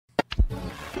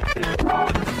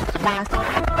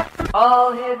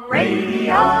All Hit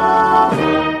Radio.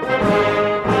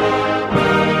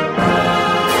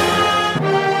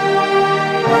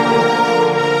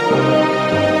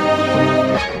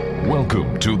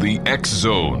 Welcome to the X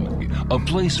Zone, a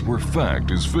place where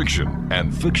fact is fiction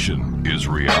and fiction is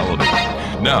reality.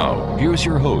 Now, here's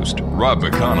your host, Rob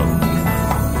McConnell.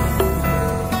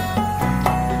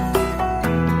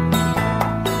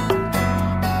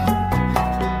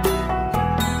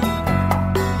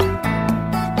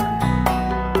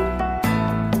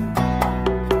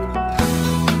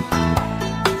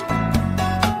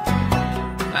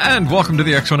 And welcome to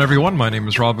the X Zone, everyone. My name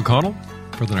is Rob McConnell.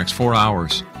 For the next 4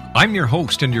 hours, I'm your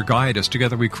host and your guide as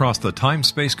together we cross the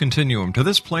time-space continuum to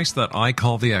this place that I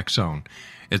call the X Zone.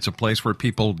 It's a place where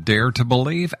people dare to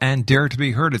believe and dare to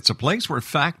be heard. It's a place where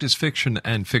fact is fiction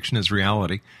and fiction is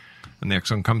reality. And the X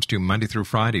Zone comes to you Monday through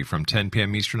Friday from 10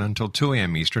 p.m. Eastern until 2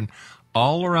 a.m. Eastern,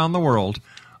 all around the world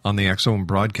on the X Zone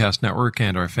Broadcast Network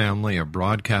and our family of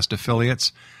broadcast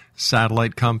affiliates,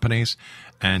 satellite companies,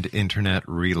 and Internet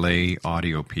relay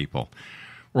audio people.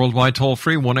 Worldwide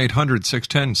toll-free,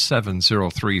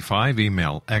 1-800-610-7035.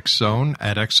 Email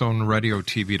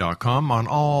xzone@xzoneradiotv.com. On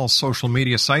all social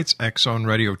media sites, Xzone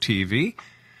Radio TV.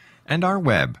 And our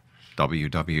web,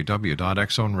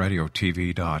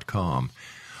 www.xzoneradiotv.com.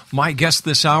 My guest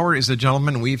this hour is a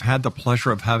gentleman we've had the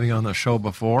pleasure of having on the show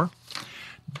before.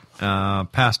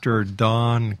 Pastor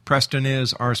Don Preston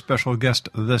is our special guest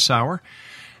this hour.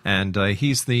 And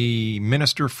he's the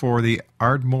minister for the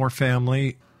Ardmore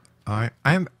family.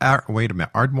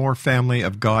 Ardmore Family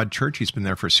of God Church. He's been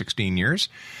there for 16 years.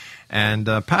 And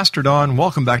Pastor Don,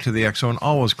 welcome back to the X Zone.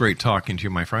 Always great talking to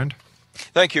you, my friend.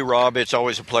 Thank you, Rob. It's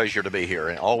always a pleasure to be here,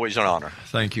 and always an honor.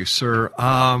 Thank you, sir.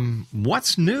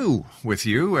 What's new with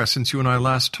you since you and I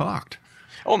last talked?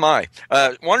 Oh, my.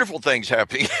 Wonderful things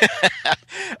happening.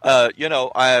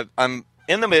 I'm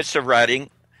in the midst of writing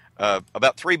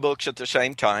about 3 books at the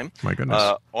same time. My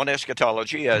goodness. On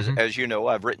eschatology. As you know,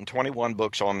 I've written 21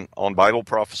 books on Bible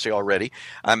prophecy already.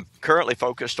 I'm currently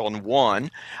focused on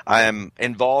one. I am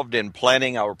involved in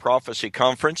planning our prophecy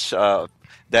conference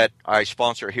that I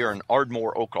sponsor here in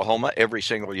Ardmore, Oklahoma, every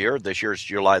single year. This year's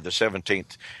July the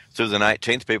 17th through the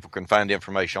 19th. People can find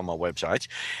information on my websites.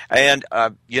 And,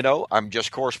 I'm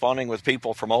just corresponding with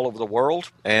people from all over the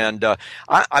world. And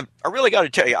I really got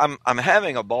to tell you, I'm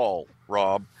having a ball,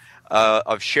 Rob,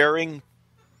 of sharing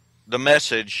the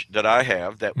message that I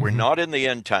have, that we're not in the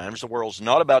end times. The world's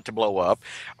not about to blow up,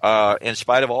 in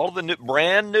spite of all the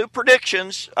brand new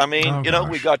predictions. I mean,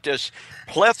 we got this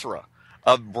plethora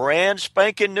of brand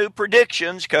spanking new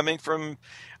predictions coming from,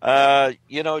 John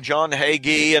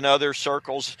Hagee and other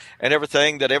circles and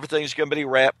everything, that everything's going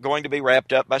to be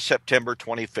wrapped up by September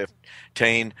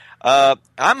 2015. I'm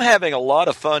having a lot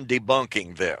of fun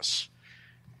debunking this,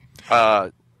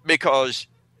 because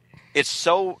it's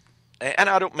so, and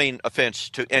I don't mean offense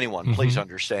to anyone, please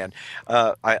understand.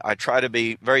 I try to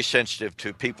be very sensitive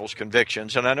to people's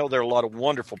convictions, and I know there are a lot of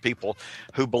wonderful people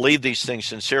who believe these things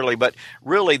sincerely, but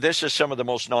really this is some of the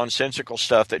most nonsensical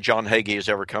stuff that John Hagee has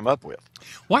ever come up with.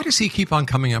 Why does he keep on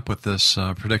coming up with this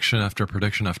prediction after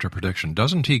prediction after prediction?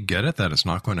 Doesn't he get it that it's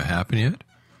not going to happen yet?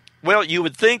 Well, you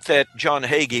would think that John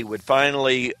Hagee would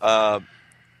finally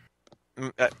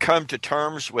come to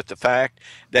terms with the fact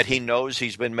that he knows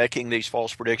he's been making these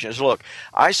false predictions. Look,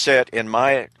 I sat in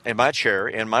my chair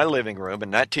in my living room in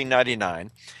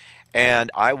 1999, and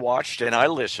I watched and I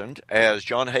listened as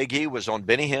John Hagee was on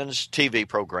Benny Hinn's TV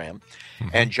program,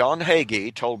 and John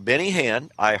Hagee told Benny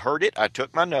Hinn, I heard it, I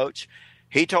took my notes,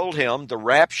 he told him the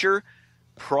rapture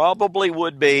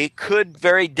could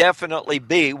very definitely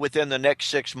be within the next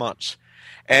 6 months.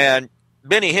 And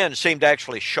Benny Hinn seemed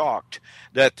actually shocked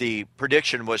that the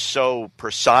prediction was so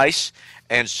precise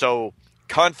and so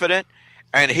confident.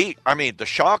 And the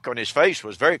shock on his face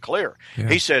was very clear. Yeah.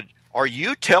 He said, are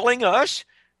you telling us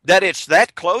that it's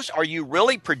that close? Are you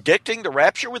really predicting the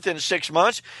rapture within 6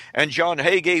 months? And John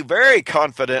Hagee, very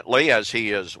confidently, as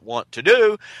he is wont to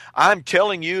do, I'm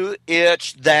telling you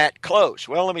it's that close.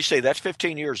 Well, let me see, that's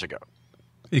 15 years ago.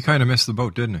 He kind of missed the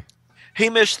boat, didn't he? He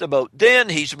missed the boat. Then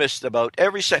he's missed the boat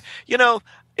every second.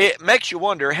 It makes you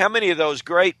wonder how many of those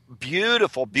great,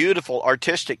 beautiful, beautiful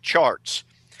artistic charts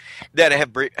that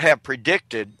have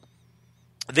predicted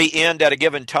the end at a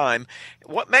given time.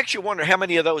 What makes you wonder how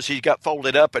many of those he's got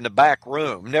folded up in the back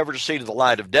room, never to see the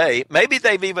light of day? Maybe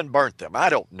they've even burnt them, I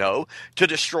don't know, to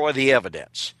destroy the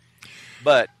evidence.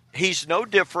 But he's no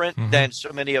different than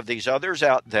so many of these others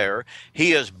out there.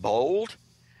 He is bold,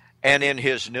 and in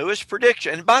his newest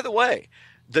prediction, and by the way,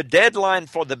 the deadline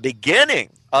for the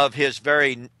beginning of his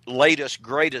very latest,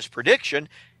 greatest prediction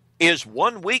is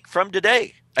 1 week from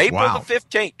today, April Wow. the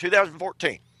 15th,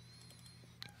 2014.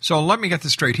 So let me get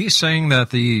this straight. He's saying that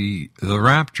the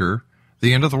rapture,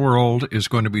 the end of the world, is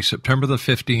going to be September the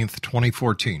 15th,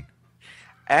 2014.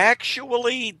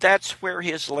 Actually, that's where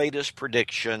his latest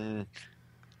prediction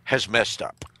has messed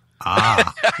up.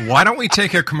 Why don't we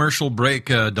take a commercial break,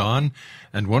 Don?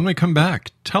 And when we come back,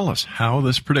 tell us how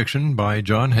this prediction by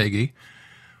John Hagee,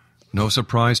 no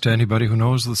surprise to anybody who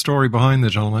knows the story behind the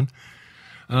gentleman,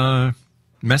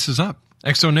 messes up.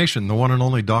 Exonation, the one and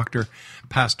only Dr.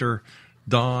 Pastor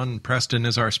Don Preston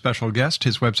is our special guest.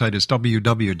 His website is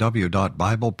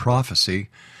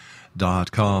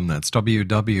www.bibleprophecy.com. That's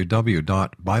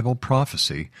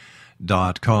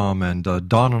www.bibleprophecy.com. And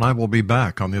Don and I will be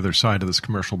back on the other side of this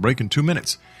commercial break in 2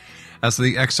 minutes as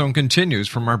the X Zone continues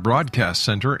from our broadcast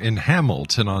center in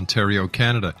Hamilton, Ontario,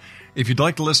 Canada. If you'd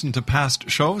like to listen to past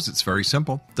shows, it's very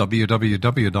simple.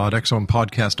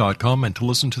 www.xzonepodcast.com. And to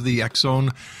listen to the X Zone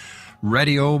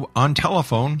radio on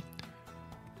telephone,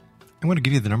 I'm going to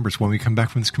give you the numbers when we come back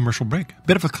from this commercial break.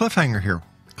 Bit of a cliffhanger here.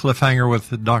 Cliffhanger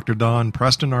with Dr. Don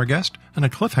Preston, our guest, and a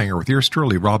cliffhanger with yours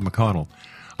truly, Rob McConnell.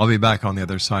 I'll be back on the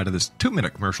other side of this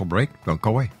 2-minute commercial break. Don't go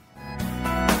away.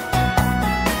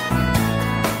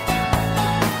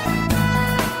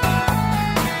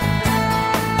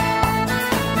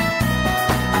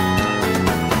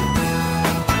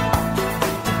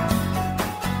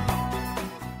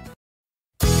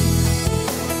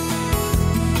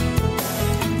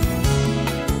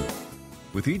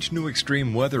 With each new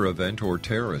extreme weather event or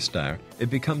terrorist act, it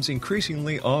becomes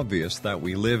increasingly obvious that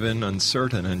we live in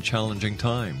uncertain and challenging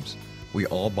times. We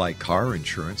all buy car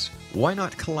insurance. Why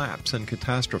not collapse and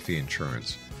catastrophe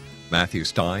insurance? Matthew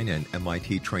Stein, an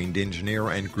MIT-trained engineer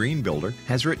and green builder,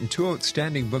 has written 2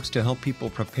 outstanding books to help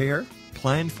people prepare,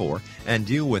 plan for, and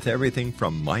deal with everything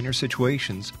from minor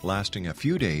situations lasting a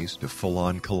few days to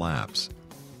full-on collapse.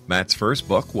 Matt's first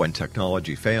book, When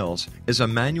Technology Fails, is a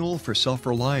manual for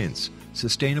self-reliance,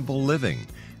 sustainable living,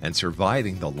 and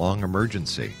surviving the long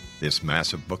emergency. This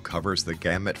massive book covers the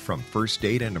gamut from first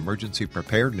aid and emergency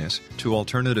preparedness to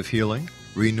alternative healing,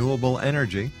 renewable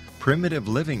energy, primitive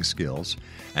living skills,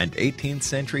 and 18th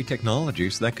century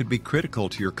technologies that could be critical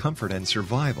to your comfort and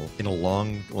survival in a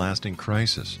long-lasting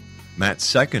crisis. Matt's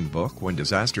second book, When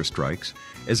Disaster Strikes,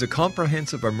 is a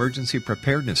comprehensive emergency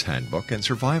preparedness handbook and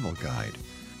survival guide.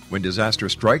 When Disaster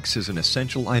Strikes is an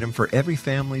essential item for every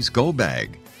family's go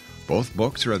bag. Both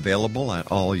books are available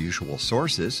at all usual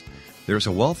sources. There's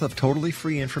a wealth of totally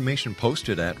free information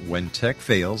posted at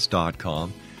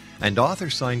whentechfails.com, and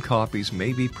author-signed copies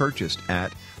may be purchased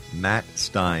at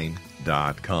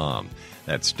mattstein.com.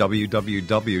 That's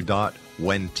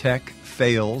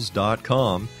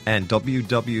www.whentechfails.com and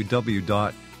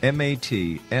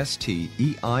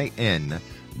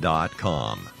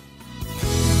www.mattstein.com.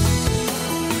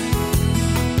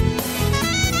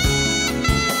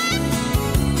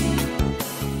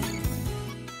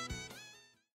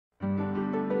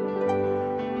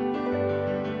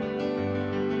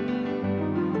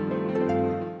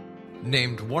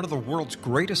 Named one of the world's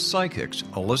greatest psychics,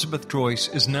 Elizabeth Joyce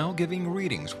is now giving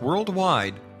readings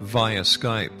worldwide via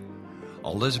Skype.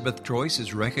 Elizabeth Joyce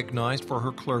is recognized for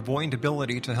her clairvoyant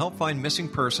ability to help find missing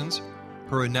persons,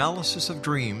 her analysis of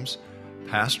dreams,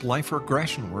 past life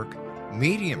regression work,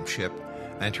 mediumship,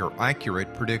 and her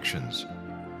accurate predictions.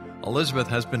 Elizabeth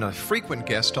has been a frequent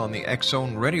guest on the X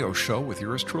Zone radio show with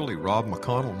yours truly, Rob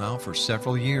McConnell, now for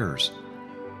several years.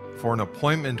 For an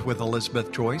appointment with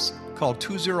Elizabeth Joyce, call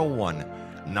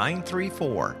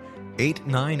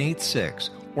 201-934-8986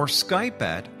 or Skype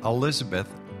at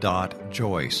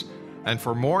elizabeth.joyce. And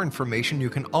for more information,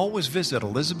 you can always visit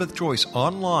Elizabeth Joyce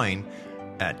online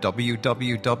at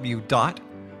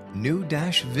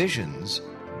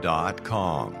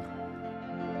www.new-visions.com.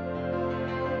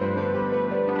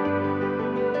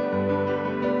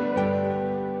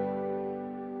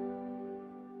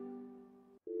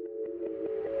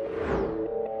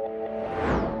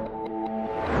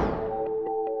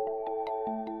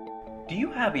 Do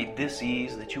you have a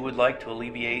dis-ease that you would like to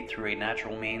alleviate through a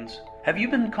natural means? Have you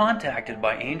been contacted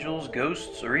by angels,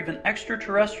 ghosts, or even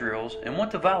extraterrestrials and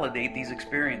want to validate these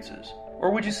experiences?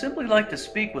 Or would you simply like to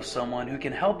speak with someone who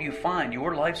can help you find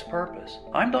your life's purpose?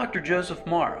 I'm Dr. Joseph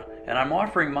Mara, and I'm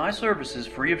offering my services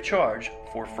free of charge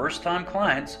for first-time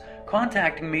clients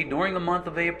contacting me during the month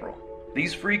of April.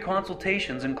 These free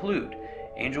consultations include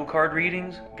angel card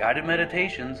readings, guided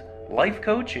meditations, life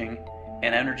coaching,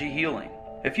 and energy healing.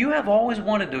 If you have always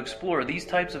wanted to explore these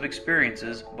types of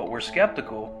experiences but were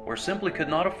skeptical or simply could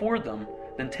not afford them,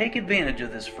 then take advantage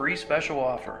of this free special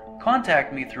offer.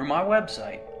 Contact me through my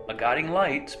website, a guiding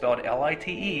light spelled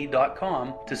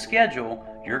LITE.com to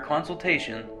schedule your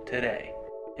consultation today.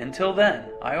 Until then,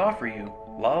 I offer you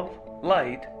love,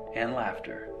 light, and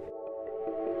laughter.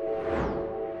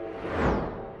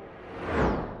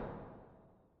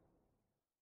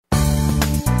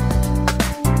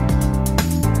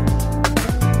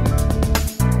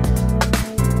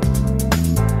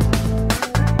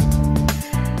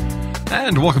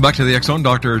 And welcome back to the X Zone.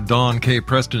 Dr. Don K.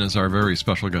 Preston is our very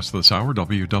special guest this hour,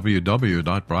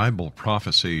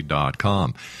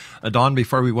 www.bibleprophecy.com. Don,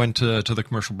 before we went to the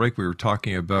commercial break, we were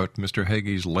talking about Mr.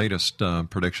 Hagee's latest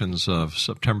predictions of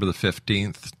September the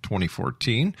 15th,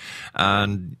 2014.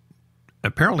 And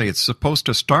apparently it's supposed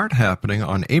to start happening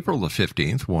on April the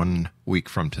 15th, 1 week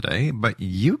from today. But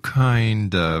you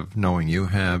kind of, knowing you,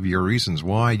 have your reasons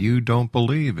why you don't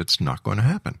believe it's not going to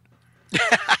happen.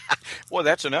 Well,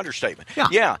 that's an understatement.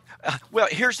 Yeah. Well,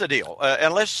 here's the deal.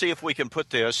 And let's see if we can put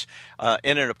this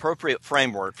in an appropriate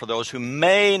framework for those who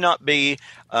may not be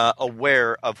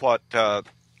aware of what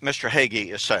Mr.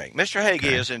 Hagee is saying. Mr.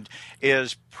 Hagee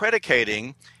is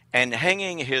predicating and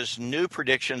hanging his new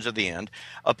predictions of the end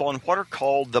upon what are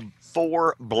called the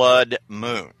 4 blood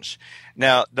moons.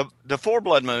 Now, the 4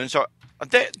 blood moons are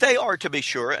They are, to be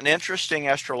sure, an interesting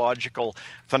astrological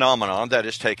phenomenon that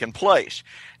has taken place.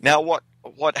 Now, what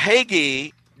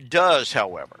Hagee does,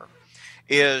 however,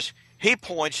 is he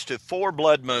points to 4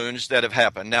 blood moons that have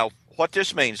happened. Now, what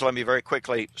this means, let me very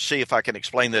quickly see if I can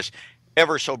explain this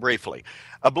ever so briefly.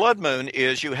 A blood moon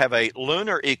is you have a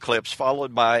lunar eclipse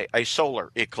followed by a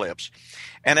solar eclipse.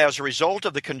 And as a result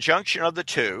of the conjunction of the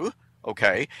two,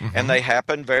 and they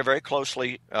happen very, very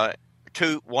closely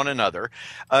to one another,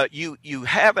 you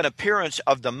have an appearance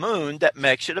of the moon that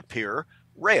makes it appear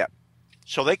red.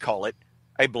 So they call it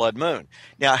a blood moon.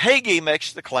 Now, Hagee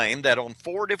makes the claim that on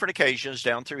 4 different occasions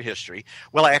down through history,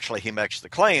 well, actually, he makes the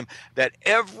claim that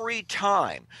every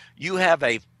time you have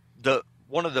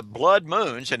one of the blood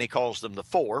moons, and he calls them the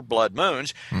 4 blood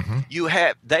moons,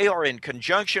 they are in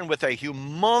conjunction with a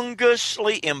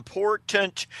humongously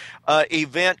important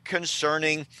event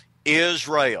concerning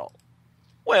Israel.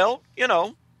 Well,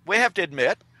 we have to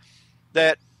admit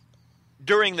that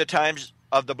during the times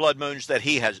of the blood moons that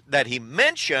he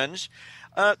mentions,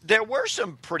 there were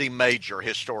some pretty major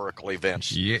historical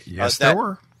events. Yes, there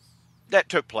were. That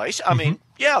took place. I mean,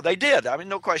 yeah, they did. I mean,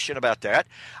 no question about that.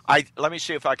 Let me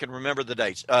see if I can remember the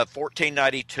dates.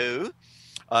 1492,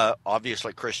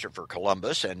 obviously Christopher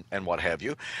Columbus and what have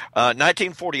you.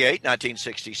 1948,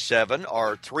 1967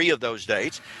 are 3 of those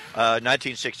dates.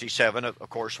 1967, of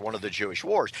course, one of the Jewish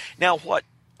wars. Now, what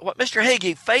Mr.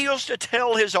 Hagee fails to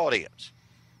tell his audience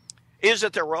is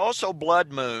that there were also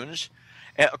blood moons,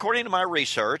 according to my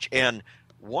research, in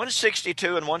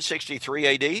 162 and 163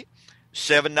 AD,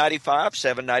 795,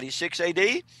 796 AD,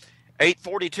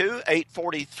 842,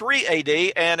 843 AD,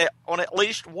 and on at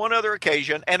least one other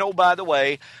occasion, and oh, by the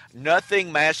way,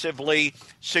 nothing massively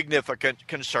significant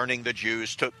concerning the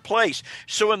Jews took place.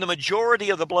 So in the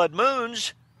majority of the blood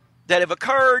moons that have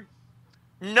occurred,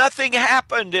 nothing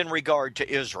happened in regard to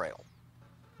Israel.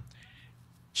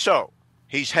 So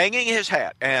he's hanging his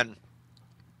hat, and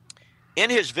in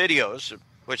his videos,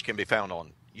 which can be found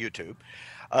on YouTube,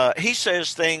 he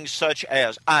says things such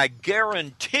as, I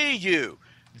guarantee you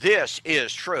this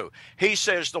is true. He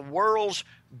says the world's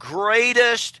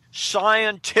greatest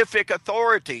scientific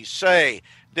authorities say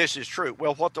this is true.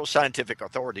 Well, what those scientific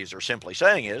authorities are simply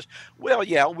saying is, well,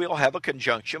 yeah, we'll have a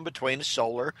conjunction between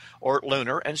solar or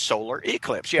lunar and solar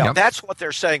eclipse. Yeah, That's what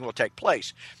they're saying will take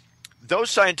place. Those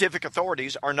scientific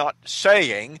authorities are not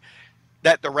saying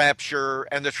that the rapture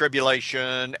and the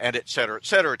tribulation and et cetera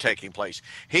are taking place.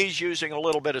 He's using a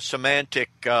little bit of semantic,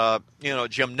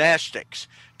 gymnastics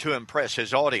to impress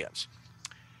his audience.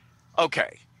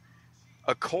 Okay,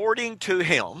 according to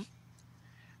him,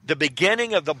 the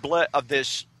beginning of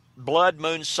this blood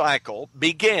moon cycle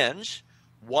begins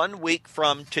 1 week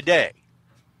from today,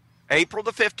 April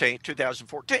the 15th,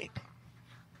 2014.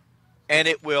 And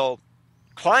it will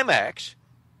climax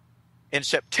in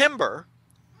September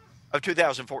of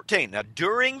 2014. Now,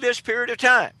 during this period of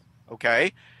time,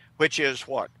 which is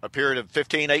what, a period of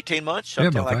 15, 18 months,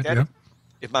 something like that,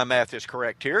 if my math is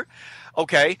correct here.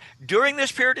 During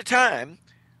this period of time,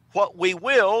 what we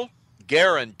will,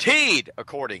 guaranteed,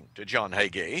 according to John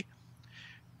Hagee,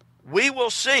 we will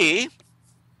see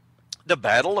the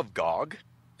battle of Gog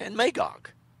and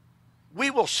Magog.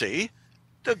 We will see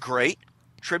the Great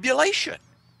Tribulation.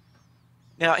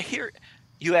 Now, here,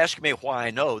 you ask me why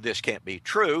I know this can't be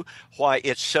true, why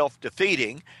it's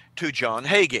self-defeating to John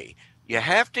Hagee. You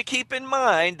have to keep in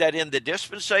mind that in the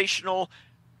dispensational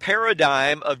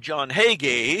paradigm of John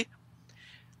Hagee,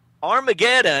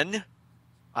 Armageddon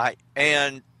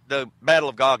and the Battle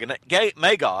of Gog and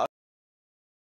Magog